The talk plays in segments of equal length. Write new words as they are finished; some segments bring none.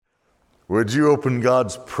Would you open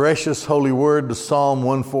God's precious holy word to Psalm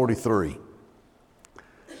 143?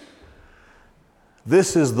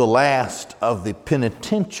 This is the last of the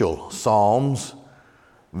penitential psalms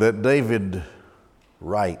that David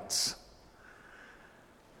writes.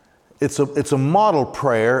 It's a model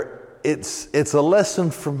prayer. It's a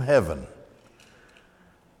lesson from heaven.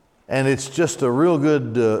 And it's just a real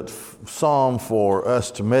good psalm for us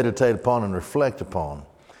to meditate upon and reflect upon.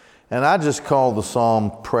 And I just call the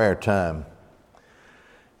psalm prayer time.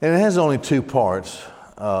 And it has only two parts.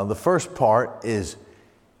 The first part is,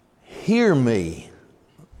 hear me,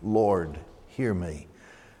 Lord, hear me.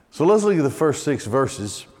 So let's look at the first 6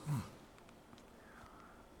 verses.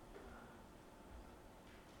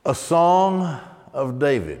 A song of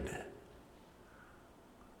David,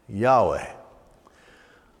 Yahweh.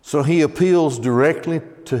 So he appeals directly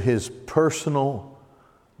to his personal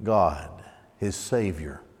God, his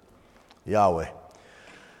Savior, Yahweh.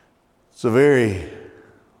 It's a very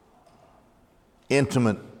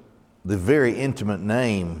intimate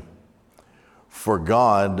name for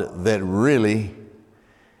God that really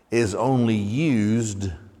is only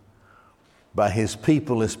used by his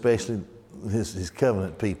people, especially his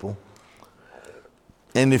covenant people.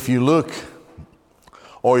 And if you look,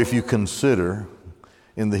 or if you consider,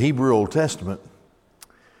 in the Hebrew Old Testament,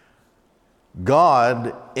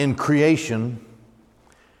 God in creation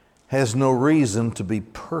has no reason to be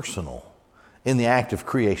personal in the act of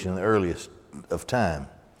creation, the earliest of time,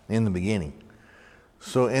 in the beginning.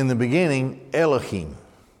 So in the beginning, Elohim.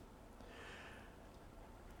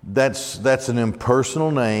 That's an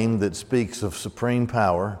impersonal name that speaks of supreme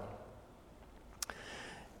power.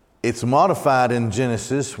 It's modified in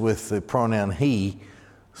Genesis with the pronoun he,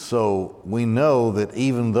 so we know that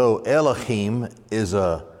even though Elohim is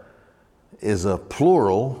a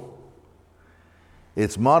plural,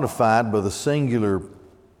 it's modified by the singular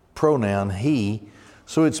pronoun he,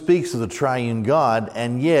 so it speaks of the triune God,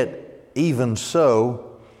 and yet, even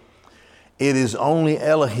so, it is only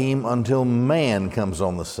Elohim until man comes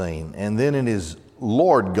on the scene, and then it is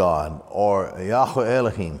Lord God, or Yahweh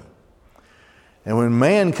Elohim. And when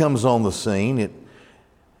man comes on the scene, it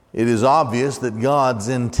is obvious that God's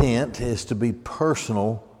intent is to be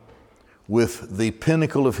personal with the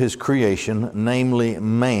pinnacle of his creation, namely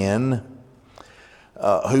man,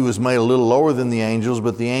 who was made a little lower than the angels,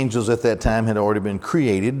 but the angels at that time had already been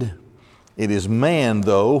created. It is man,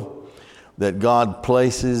 though, that God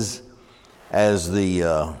places as the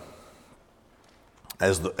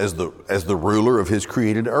ruler of his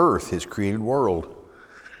created earth, his created world.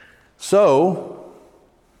 So,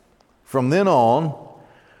 from then on,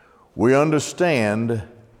 we understand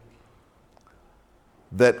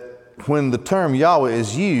that when the term Yahweh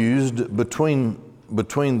is used between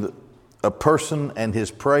a person and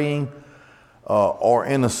his praying, or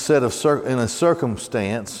in a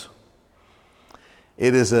circumstance,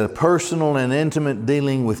 it is a personal and intimate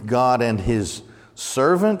dealing with God and his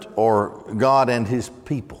servant, or God and his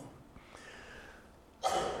people.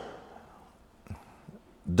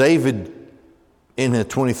 David, in the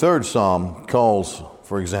 23rd Psalm, calls,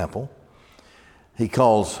 for example, he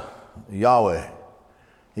calls Yahweh,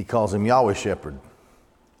 he calls him Yahweh Shepherd.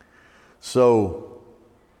 So,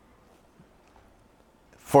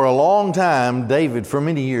 for a long time, David, for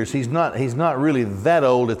many years, he's not really that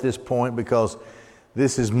old at this point, because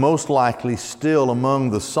this is most likely still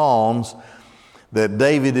among the Psalms that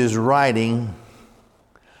David is writing,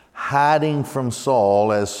 hiding from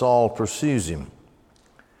Saul as Saul pursues him.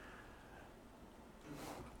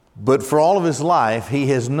 But for all of his life, he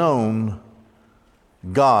has known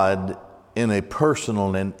God in a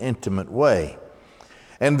personal and intimate way.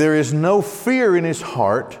 And there is no fear in his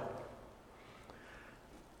heart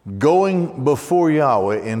going before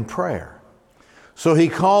Yahweh in prayer. So he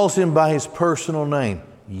calls him by his personal name,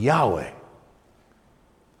 Yahweh.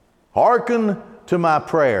 Hearken to my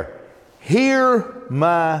prayer. Hear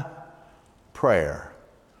my prayer.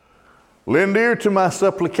 Lend ear to my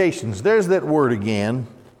supplications. There's that word again.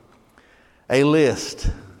 A list.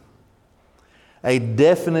 A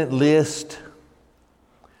definite list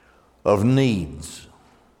of needs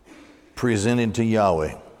presented to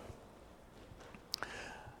Yahweh.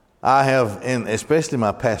 I have, and especially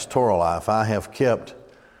my pastoral life, I have kept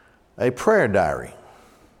a prayer diary.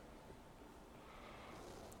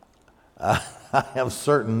 I have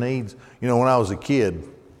certain needs. You know, when I was a kid,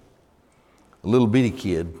 a little bitty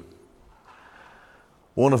kid,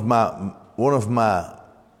 one of my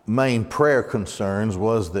main prayer concerns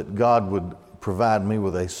was that God would provide me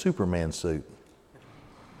with a Superman suit.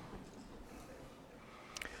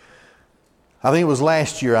 I think it was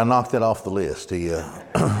last year I knocked that off the list.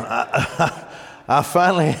 I I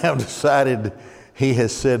finally have decided he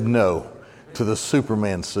has said no to the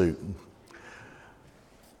Superman suit.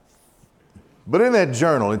 But in that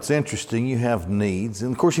journal, it's interesting, you have needs.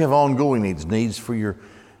 And of course you have ongoing needs. Needs for your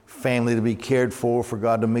family to be cared for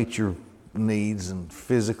God to meet your needs, and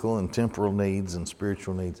physical and temporal needs and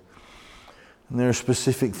spiritual needs. And there are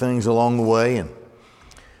specific things along the way. And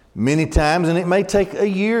many times, and it may take a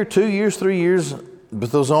year, 2 years, 3 years,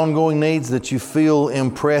 but those ongoing needs that you feel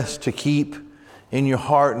impressed to keep in your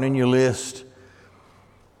heart and in your list,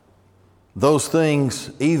 those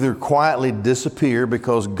things either quietly disappear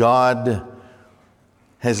because God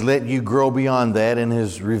has let you grow beyond that and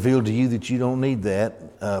has revealed to you that you don't need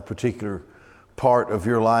that particular part of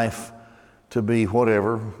your life to be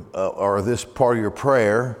whatever, or this part of your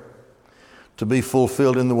prayer to be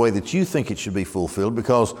fulfilled in the way that you think it should be fulfilled,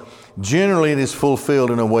 because generally it is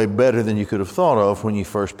fulfilled in a way better than you could have thought of when I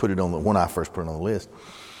first put it on the list.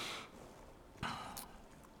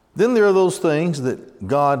 Then there are those things that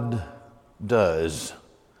God does,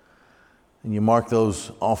 and you mark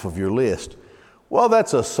those off of your list. Well,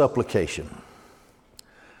 that's a supplication.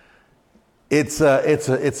 It's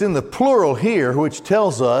in the plural here, which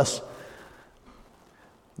tells us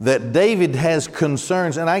that David has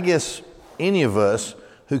concerns, and I guess any of us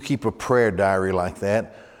who keep a prayer diary like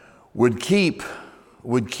that would keep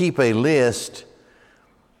a list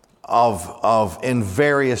of in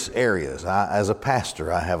various areas. As a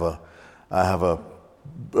pastor, I have a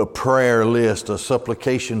prayer list, a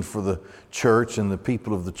supplication for the church and the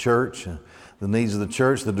people of the church, the needs of the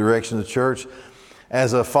church, the direction of the church.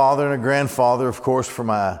 As a father and a grandfather, of course, for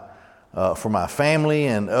my family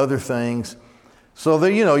and other things. So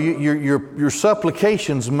that, your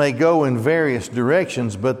supplications may go in various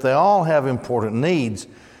directions, but they all have important needs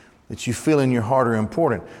that you feel in your heart are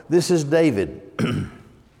important. This is David.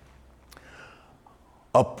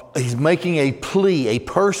 He's making a plea, a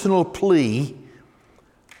personal plea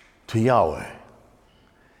to Yahweh.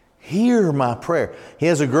 Hear my prayer. He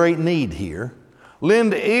has a great need here.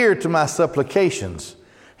 Lend ear to my supplications.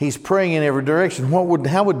 He's praying in every direction.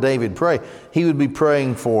 How would David pray? He would be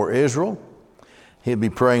praying for Israel. He'd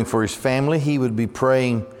be praying for his family. He would be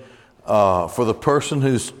praying for the person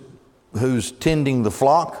who's tending the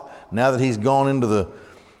flock now that he's gone into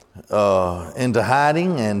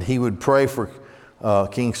hiding, and he would pray for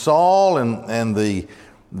King Saul and the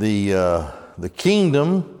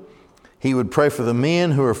kingdom. He would pray for the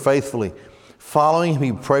men who are faithfully following him.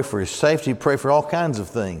 He would pray for his safety. He'd pray for all kinds of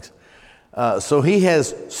things. So he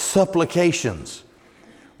has supplications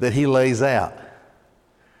that he lays out.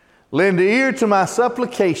 Lend ear to my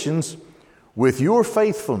supplications with your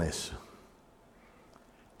faithfulness.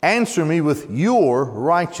 Answer me with your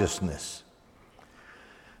righteousness.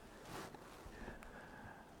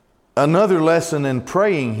 Another lesson in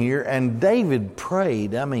praying here, and David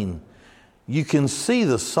prayed. I mean, you can see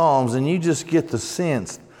the Psalms and you just get the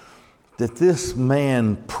sense that this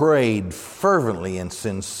man prayed fervently and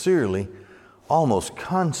sincerely, almost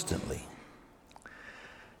constantly.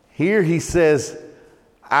 Here he says,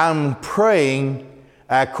 I'm praying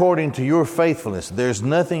according to your faithfulness. There's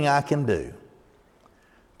nothing I can do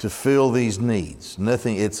to fill these needs.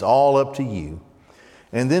 Nothing. It's all up to you.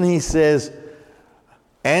 And then he says,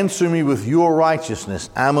 answer me with your righteousness.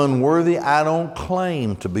 I'm unworthy. I don't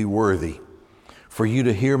claim to be worthy for you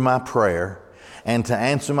to hear my prayer and to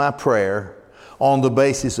answer my prayer on the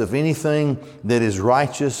basis of anything that is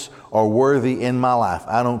righteous or worthy in my life.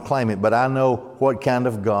 I don't claim it, but I know what kind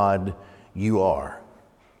of God you are.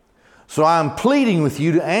 So I'm pleading with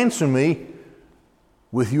you to answer me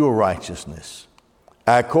with your righteousness,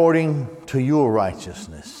 according to your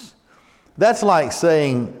righteousness. That's like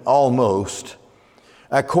saying almost,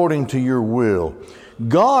 according to your will.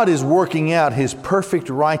 God is working out His perfect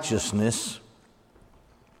righteousness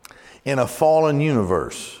in a fallen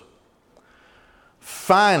universe.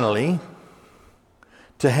 Finally,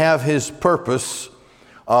 to have His purpose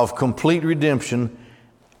of complete redemption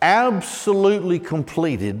absolutely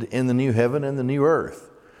completed in the new heaven and the new earth.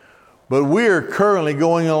 But we're currently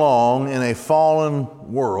going along in a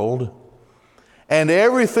fallen world, and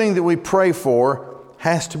everything that we pray for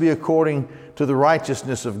has to be according to the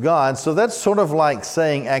righteousness of God. So that's sort of like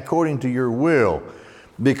saying according to your will,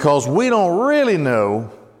 because we don't really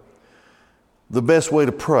know the best way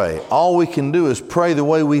to pray. All we can do is pray the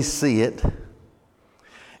way we see it,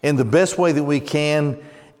 in the best way that we can,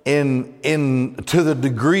 to the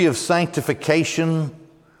degree of sanctification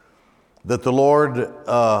that the Lord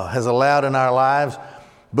has allowed in our lives.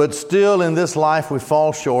 But still in this life we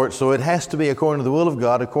fall short, so it has to be according to the will of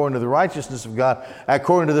God, according to the righteousness of God,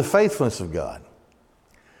 according to the faithfulness of God.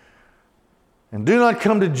 And do not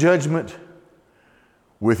come to judgment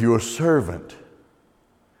with your servant.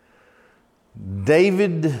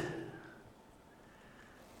 David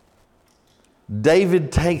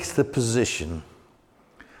takes the position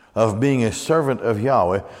of being a servant of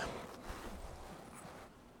Yahweh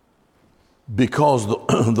because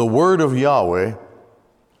the word of Yahweh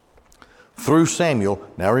through Samuel.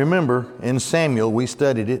 Now remember, in Samuel, we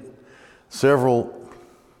studied it several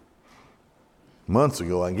months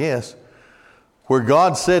ago, I guess, where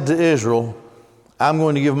God said to Israel, I'm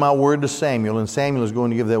going to give my word to Samuel, and Samuel is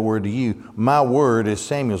going to give that word to you. My word is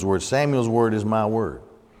Samuel's word. Samuel's word is my word.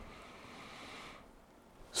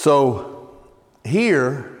 So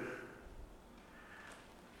here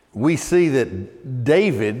we see that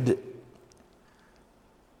David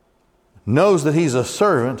knows that he's a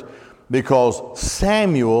servant because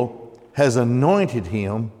Samuel has anointed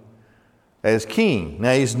him as king.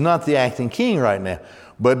 Now, he's not the acting king right now,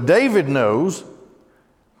 but David knows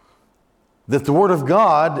that the word of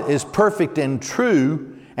God is perfect and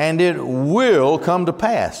true, and it will come to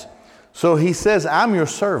pass. So he says, I'm your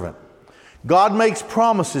servant. God makes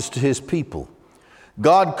promises to his people.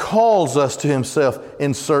 God calls us to himself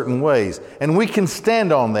in certain ways, and we can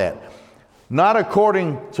stand on that. Not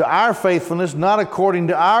according to our faithfulness, not according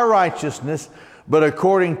to our righteousness, but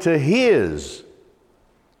according to his.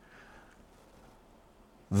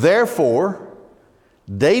 Therefore,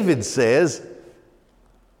 David says,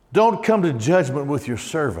 don't come to judgment with your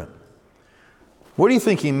servant. What do you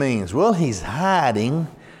think he means? Well, he's hiding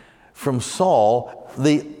from Saul.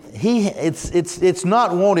 It's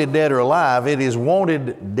not wanted dead or alive. It is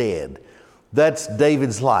wanted dead. That's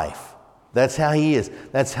David's life. That's how he is.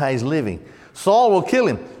 That's how he's living. Saul will kill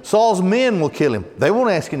him. Saul's men will kill him. They won't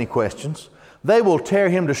ask any questions. They will tear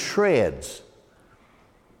him to shreds.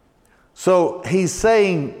 So he's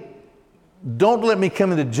saying, don't let me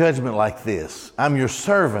come into judgment like this. I'm your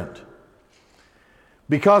servant.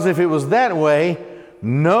 Because if it was that way,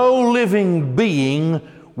 no living being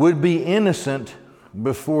would be innocent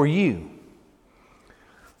before you.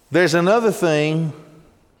 There's another thing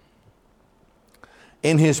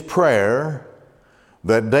in his prayer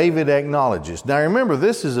that David acknowledges. Now remember,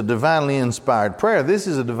 this is a divinely inspired prayer. This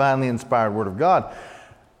is a divinely inspired word of God.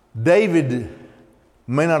 David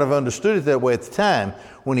may not have understood it that way at the time.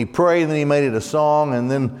 When he prayed, and then he made it a song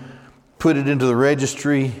and then put it into the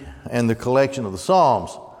registry and the collection of the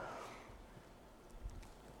Psalms.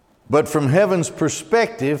 But from heaven's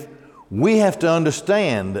perspective, we have to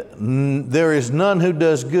understand there is none who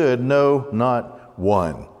does good, no, not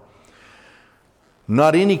one.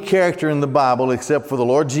 Not any character in the Bible except for the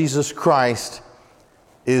Lord Jesus Christ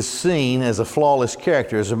is seen as a flawless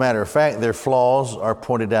character. As a matter of fact, their flaws are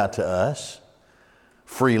pointed out to us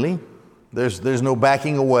freely. There's no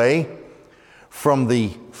backing away from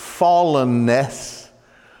the fallenness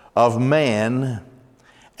of man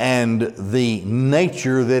and the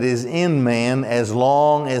nature that is in man as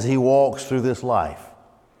long as he walks through this life.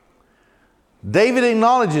 David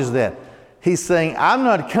acknowledges that. He's saying, I'm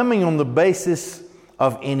not coming on the basis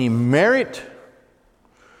of any merit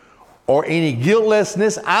or any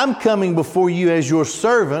guiltlessness. I'm coming before you as your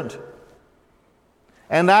servant.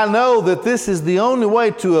 And I know that this is the only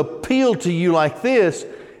way to appeal to you like this,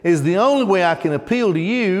 is the only way I can appeal to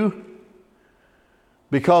you,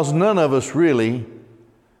 because none of us really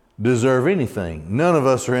deserve anything. None of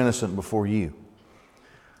us are innocent before you.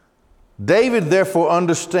 David therefore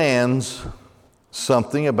understands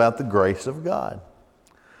something about the grace of God.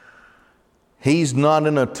 He's not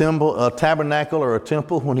in a tabernacle or a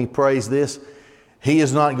temple when he prays this. He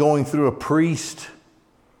is not going through a priest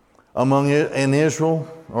in Israel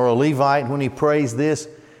or a Levite when he prays this.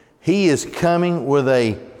 He is coming with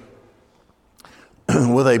a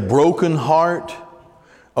broken heart,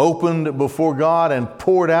 opened before God and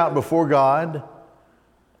poured out before God.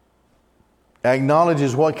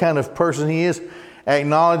 Acknowledges what kind of person he is,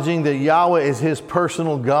 acknowledging that Yahweh is his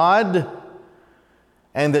personal God,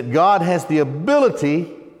 and that God has the ability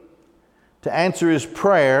to answer his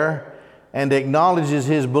prayer, and acknowledges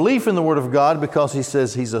his belief in the Word of God because he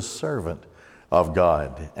says he's a servant of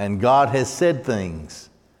God. And God has said things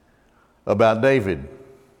about David.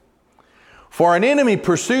 For an enemy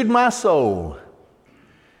pursued my soul.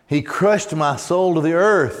 He crushed my soul to the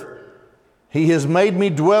earth. He has made me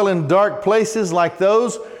dwell in dark places like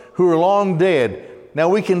those who are long dead. Now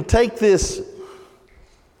we can take this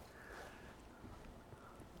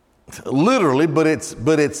literally, but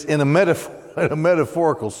it's in a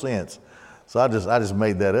metaphorical sense. So I just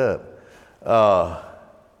made that up.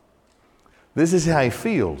 This is how he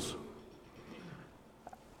feels.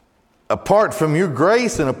 Apart from your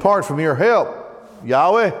grace and apart from your help,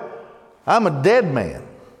 Yahweh, I'm a dead man.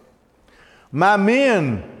 My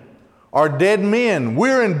men are dead men.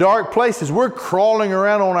 We're in dark places. We're crawling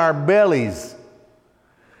around on our bellies.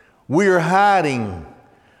 We are hiding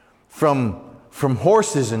from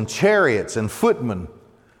horses and chariots and footmen.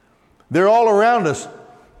 They're all around us.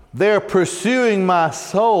 They're pursuing my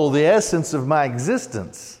soul, the essence of my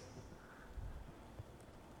existence,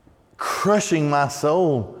 crushing my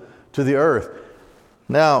soul to the earth.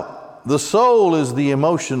 Now, the soul is the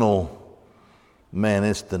emotional man.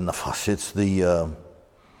 It's the nafas. It's the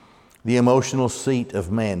emotional seat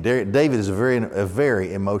of man. David is a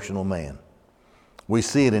very emotional man. We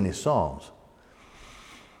see it in his Psalms.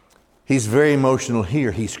 He's very emotional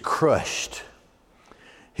here. He's crushed.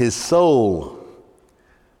 His soul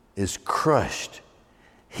is crushed.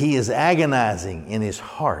 He is agonizing in his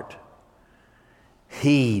heart.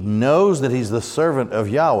 He knows that he's the servant of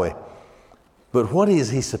Yahweh. But what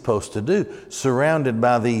is he supposed to do? Surrounded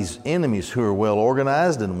by these enemies who are well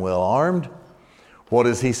organized and well armed, what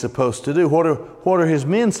is he supposed to do? What are his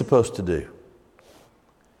men supposed to do?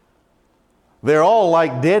 They're all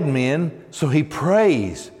like dead men, so he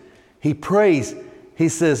prays. He prays. He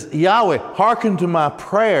says, Yahweh, hearken to my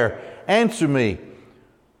prayer. Answer me.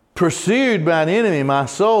 Pursued by an enemy, my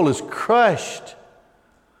soul is crushed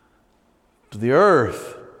to the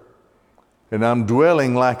earth, and I'm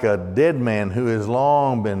dwelling like a dead man who has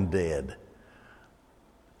long been dead.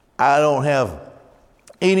 I don't have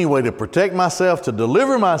any way to protect myself, to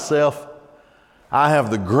deliver myself. I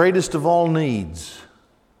have the greatest of all needs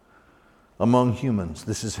among humans.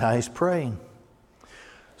 This is how he's praying.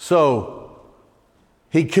 So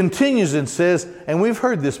he continues and says, and we've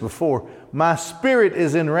heard this before, my spirit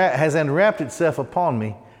has enwrapped itself upon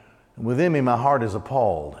me, and within me my heart is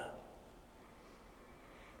appalled.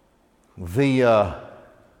 We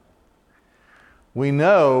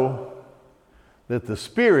know that the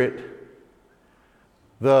spirit,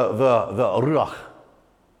 the ruach,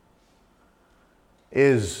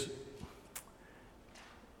 is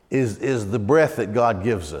the breath that God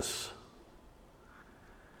gives us.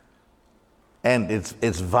 And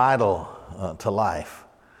it's vital to life.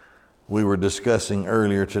 We were discussing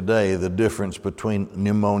earlier today the difference between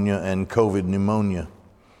pneumonia and COVID pneumonia.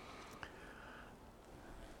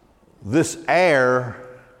 This air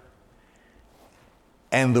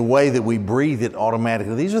and the way that we breathe it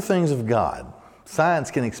automatically, these are things of God.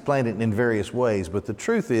 Science can explain it in various ways, but the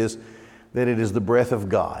truth is that it is the breath of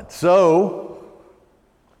God. So,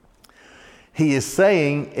 he is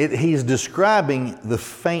saying, he's describing the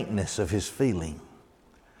faintness of his feeling.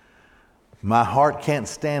 My heart can't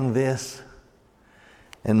stand this,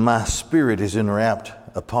 and my spirit is enwrapped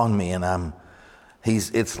upon me, and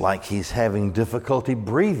it's like he's having difficulty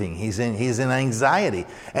breathing. He's in anxiety,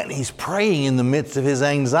 and he's praying in the midst of his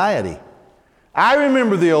anxiety. I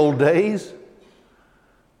remember the old days.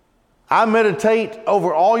 I meditate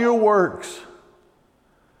over all your works.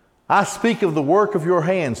 I speak of the work of your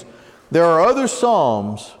hands. There are other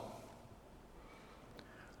Psalms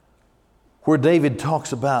where David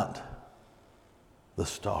talks about the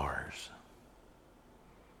stars.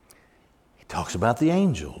 He talks about the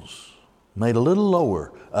angels, made a little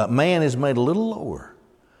lower. Man is made a little lower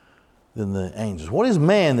than the angels. What is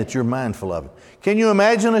man that you're mindful of? Can you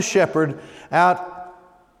imagine a shepherd out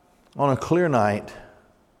on a clear night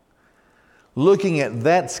looking at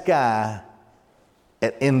that sky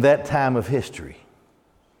in that time of history?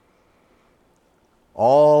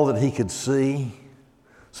 All that he could see,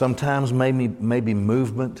 sometimes maybe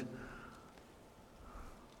movement.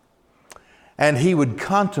 And he would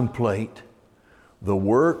contemplate the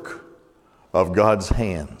work of God's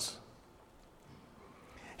hands.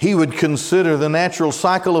 He would consider the natural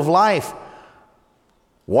cycle of life,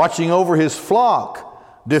 watching over his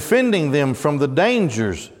flock, defending them from the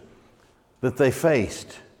dangers that they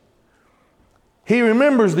faced. He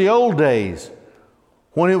remembers the old days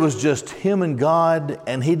when it was just him and God,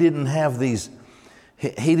 and he didn't have these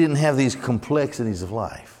complexities of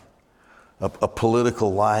life, a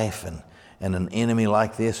political life and an enemy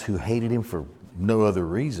like this who hated him for no other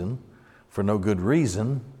reason, for no good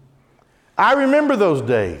reason. I remember those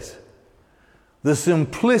days, the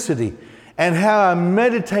simplicity, and how I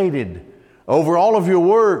meditated over all of your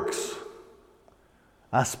works.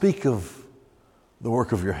 I speak of the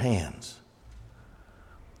work of your hands.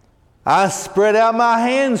 I spread out my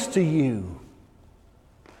hands to you.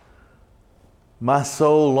 My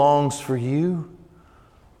soul longs for you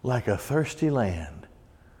like a thirsty land.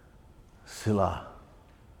 Selah.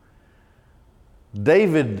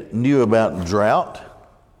 David knew about drought.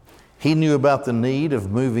 He knew about the need of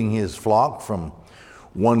moving his flock from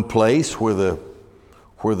one place where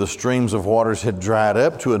the streams of waters had dried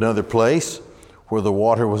up to another place where the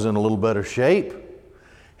water was in a little better shape.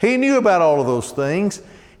 He knew about all of those things.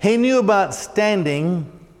 He knew about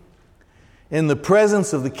standing in the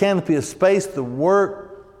presence of the canopy of space, the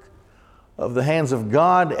work of the hands of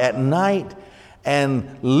God at night,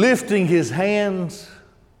 and lifting his hands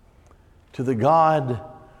to the God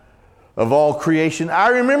of all creation. I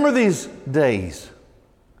remember these days.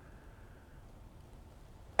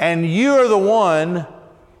 And you are the one,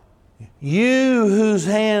 you whose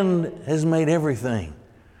hand has made everything.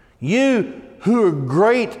 You who are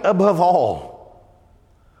great above all.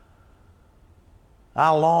 I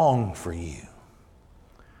long for you.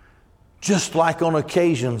 Just like on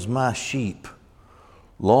occasions my sheep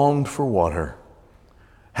longed for water.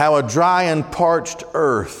 How a dry and parched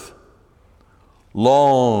earth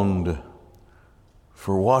longed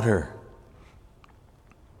for water.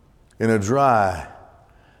 In a dry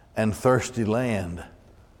and thirsty land.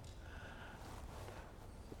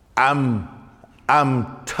 I'm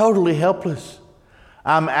totally helpless.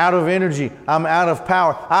 I'm out of energy. I'm out of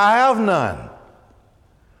power. I have none.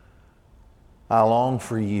 I long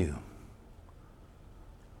for you.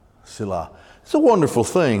 Selah. It's a wonderful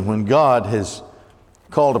thing when God has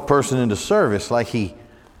called a person into service, like he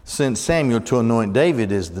sent Samuel to anoint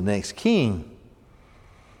David as the next king.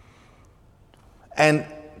 And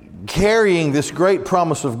carrying this great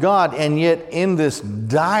promise of God, and yet in this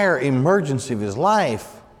dire emergency of his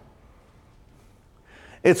life,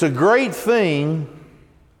 it's a great thing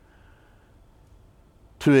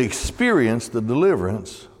to experience the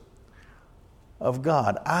deliverance of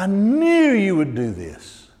God. I knew you would do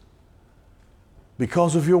this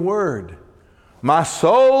because of your word. My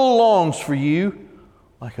soul longs for you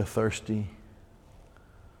like a thirsty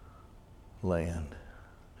land.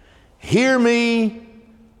 Hear me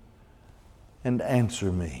and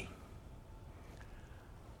answer me.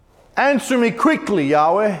 Answer me quickly,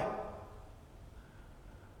 Yahweh.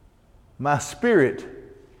 My spirit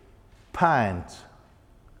pines.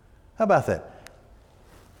 How about that?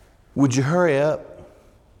 Would you hurry up,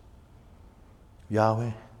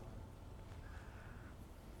 Yahweh?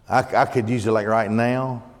 I could use it like right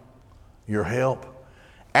now, your help.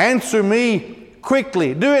 Answer me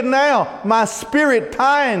quickly. Do it now. My spirit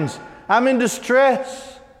pines. I'm in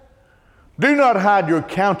distress. Do not hide your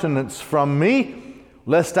countenance from me,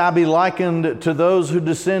 lest I be likened to those who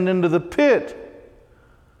descend into the pit.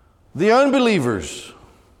 The unbelievers,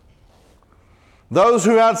 those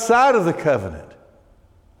who are outside of the covenant,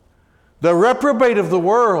 the reprobate of the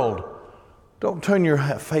world. Don't turn your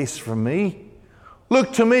face from me.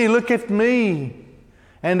 Look to me, look at me,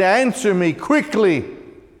 and answer me quickly.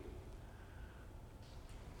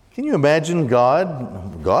 Can you imagine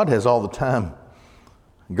God? God has all the time.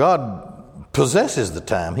 God possesses the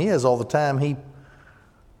time. He has all the time He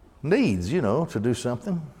needs, to do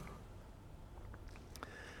something.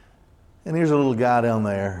 And here's a little guy down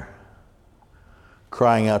there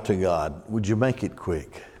crying out to God, would you make it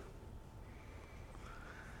quick?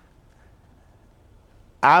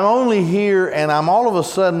 I'm only here and I'm all of a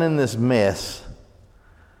sudden in this mess.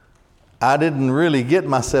 I didn't really get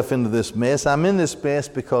myself into this mess. I'm in this mess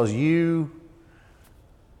because you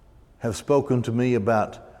have spoken to me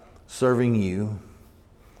about serving you.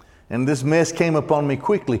 And this mess came upon me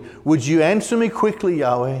quickly. Would you answer me quickly,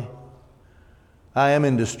 Yahweh? I am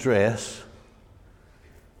in distress.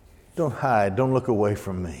 Don't hide. Don't look away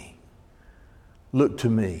from me. Look to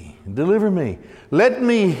me. Deliver me. Let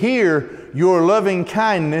me hear your loving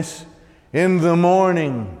kindness in the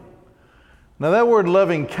morning. Now that word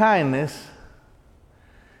loving kindness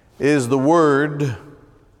is the word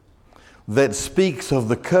that speaks of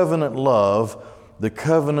the covenant love, the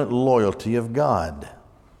covenant loyalty of God.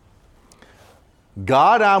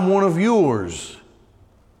 God, I'm one of yours.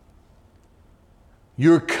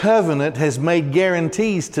 Your covenant has made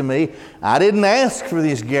guarantees to me. I didn't ask for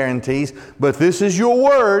these guarantees, but this is your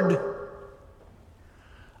word.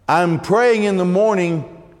 I'm praying in the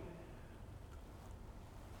morning.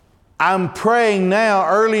 I'm praying now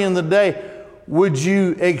early in the day. Would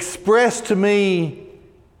you express to me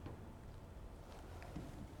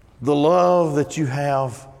the love that you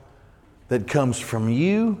have that comes from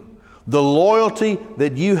you, the loyalty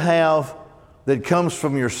that you have that comes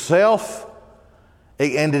from yourself,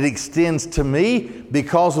 and it extends to me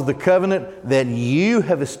because of the covenant that you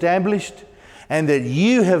have established and that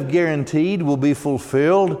you have guaranteed will be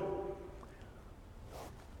fulfilled.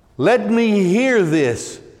 Let me hear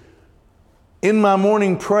this in my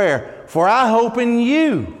morning prayer, for I hope in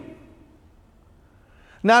you.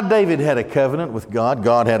 Now, David had a covenant with God.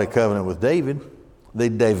 God had a covenant with David. The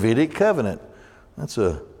Davidic covenant. That's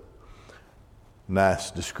a nice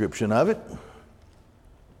description of it.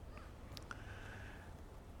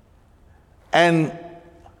 And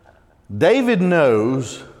David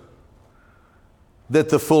knows that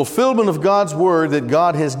the fulfillment of God's word that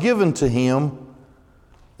God has given to him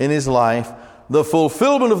in his life, the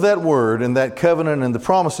fulfillment of that word and that covenant and the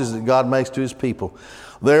promises that God makes to his people,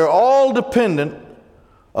 they're all dependent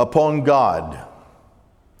upon God.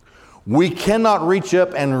 We cannot reach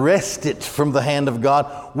up and wrest it from the hand of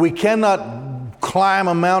God. We cannot climb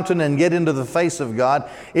a mountain and get into the face of God.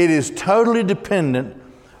 It is totally dependent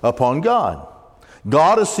upon God.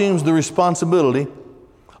 God assumes the responsibility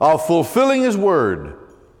of fulfilling his word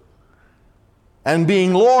and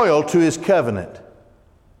being loyal to his covenant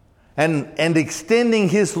and extending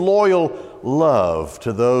his loyal love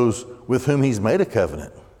to those with whom he's made a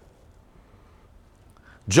covenant.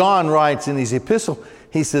 John writes in his epistle,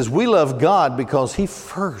 he says, we love God because he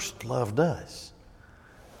first loved us.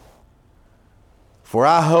 For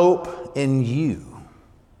I hope in you.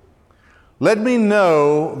 Let me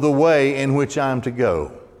know the way in which I am to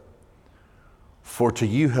go. For to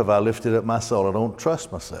you have I lifted up my soul. I don't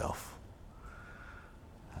trust myself.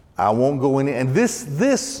 I won't go in. And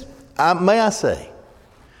this, may I say,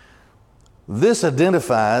 this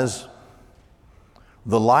identifies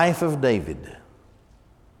the life of David.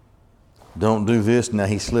 Don't do this. Now,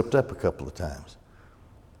 he slipped up a couple of times.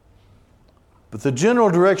 But the general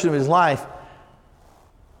direction of his life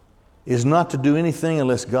is not to do anything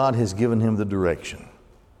unless God has given him the direction.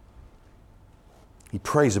 He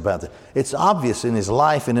prays about that. It's obvious in his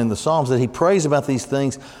life and in the Psalms that he prays about these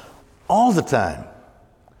things all the time.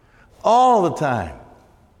 All the time.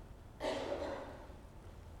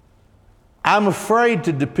 I'm afraid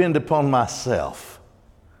to depend upon myself.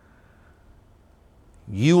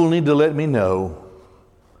 You will need to let me know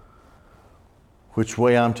which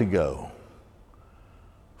way I'm to go,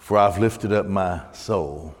 for I've lifted up my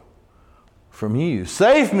soul from you.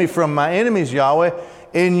 Save me from my enemies, Yahweh.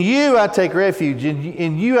 In you I take refuge.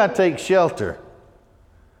 In you I take shelter.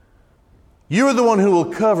 You are the one who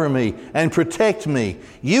will cover me and protect me.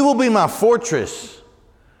 You will be my fortress.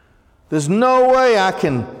 There's no way I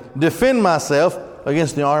can defend myself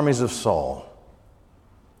against the armies of Saul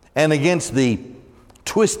and against the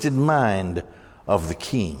twisted mind of the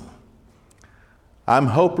king. I'm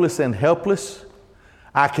hopeless and helpless.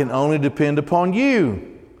 I can only depend upon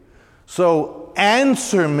you. So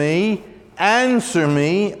answer me,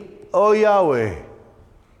 O Yahweh.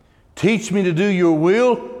 Teach me to do your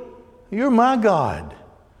will. You're my God.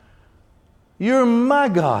 You're my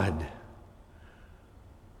God.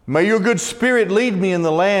 May your good spirit lead me in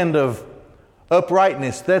the land of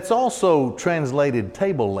uprightness. That's also translated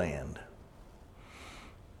tableland.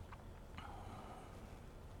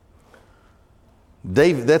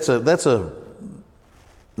 David, that's a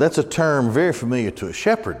term very familiar to a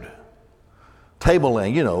shepherd.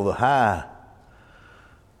 Tableland, you know, the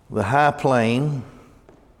high plain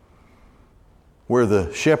where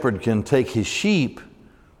the shepherd can take his sheep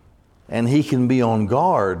and he can be on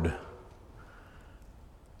guard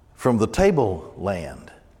from the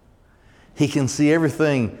tableland. He can see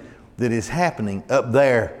everything that is happening up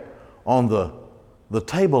there on the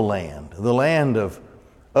tableland, the land of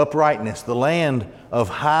uprightness, the land of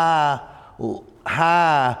high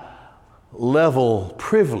level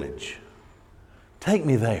privilege. Take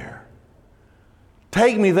me there.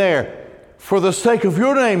 Take me there. For the sake of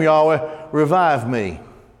your name, Yahweh, revive me.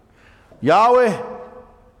 Yahweh,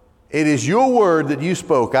 it is your word that you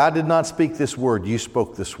spoke. I did not speak this word. You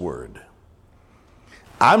spoke this word.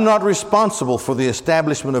 I'm not responsible for the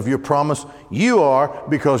establishment of your promise. You are,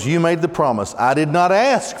 because you made the promise. I did not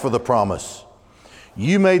ask for the promise.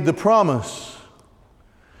 You made the promise.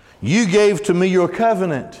 You gave to me your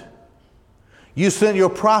covenant. You sent your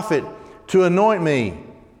prophet to anoint me.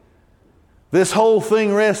 This whole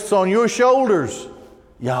thing rests on your shoulders,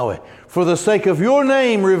 Yahweh. For the sake of your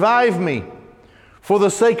name, revive me. For the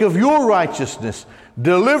sake of your righteousness,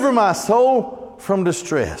 deliver my soul from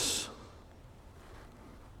distress.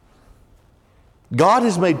 God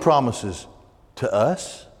has made promises to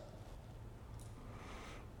us.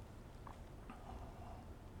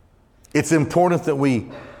 It's important that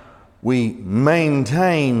we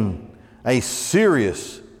maintain a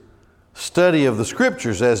serious study of the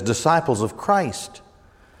Scriptures as disciples of Christ.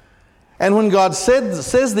 And when God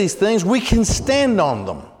says these things, we can stand on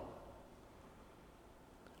them.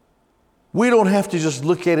 We don't have to just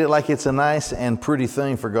look at it like it's a nice and pretty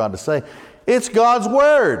thing for God to say. It's God's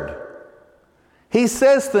Word. He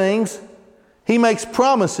says things, He makes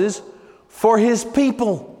promises for His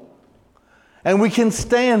people. And we can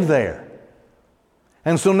stand there.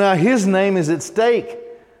 And so now His name is at stake.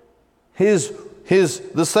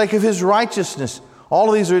 The sake of His righteousness. All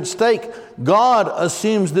of these are at stake. God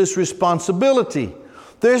assumes this responsibility.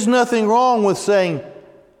 There's nothing wrong with saying,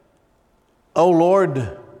 "Oh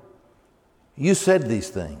Lord, you said these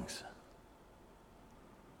things,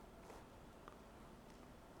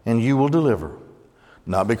 and you will deliver."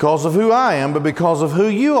 Not because of who I am, but because of who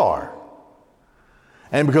you are.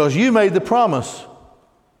 And because you made the promise.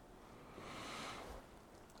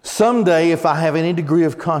 Someday, if I have any degree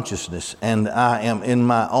of consciousness and I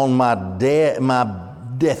am on my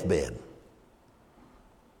deathbed,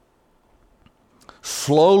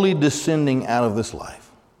 slowly descending out of this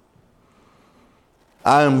life,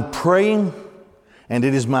 I am praying, and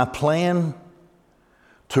it is my plan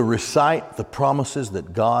to recite the promises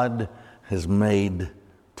that God has made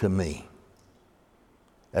to me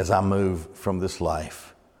as I move from this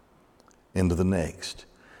life into the next.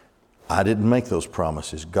 I didn't make those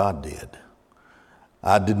promises. God did.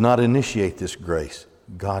 I did not initiate this grace.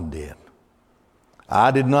 God did.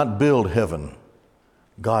 I did not build heaven.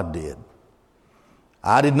 God did.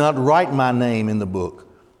 I did not write my name in the book.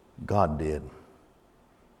 God did.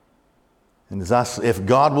 And if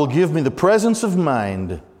God will give me the presence of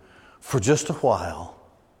mind for just a while,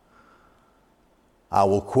 I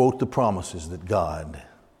will quote the promises that God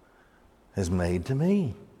has made to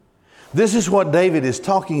me. This is what David is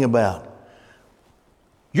talking about.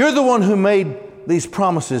 You're the one who made these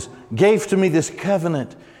promises, gave to me this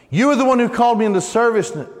covenant. You are the one who called me into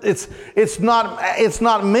service. It's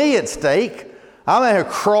not me at stake. I'm out here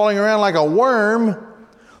crawling around like a worm,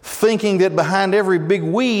 thinking that behind every big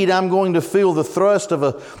weed I'm going to feel the thrust of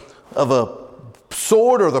a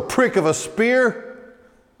sword or the prick of a spear.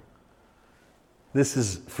 This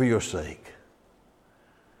is for your sake.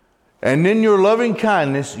 And in your loving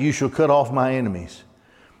kindness, you shall cut off my enemies.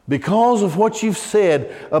 Because of what you've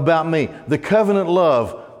said about me, the covenant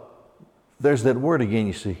love, there's that word again,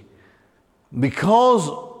 you see. Because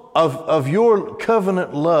of your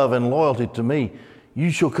covenant love and loyalty to me, you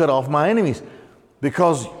shall cut off my enemies.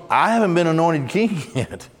 Because I haven't been anointed king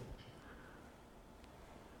yet.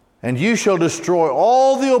 And you shall destroy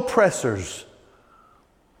all the oppressors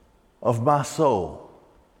of my soul,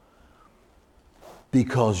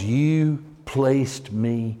 because you placed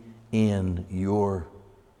me in your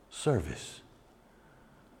service.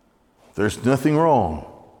 There's nothing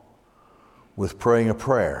wrong with praying a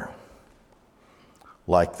prayer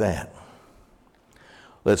like that.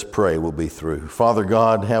 Let's pray, we'll be through. Father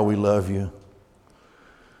God, how we love you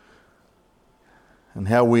and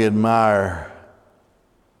how we admire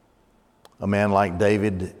a man like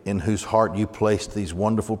David, in whose heart you placed these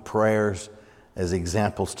wonderful prayers as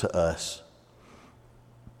examples to us.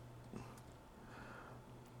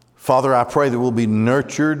 Father, I pray that we'll be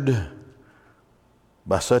nurtured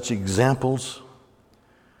by such examples,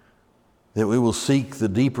 that we will seek the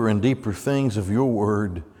deeper and deeper things of your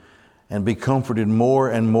word and be comforted more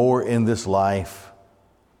and more in this life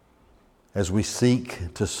as we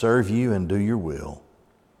seek to serve you and do your will.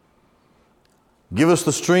 Give us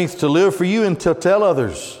the strength to live for you and to tell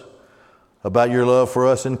others about your love for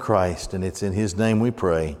us in Christ. And it's in his name we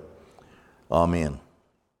pray. Amen.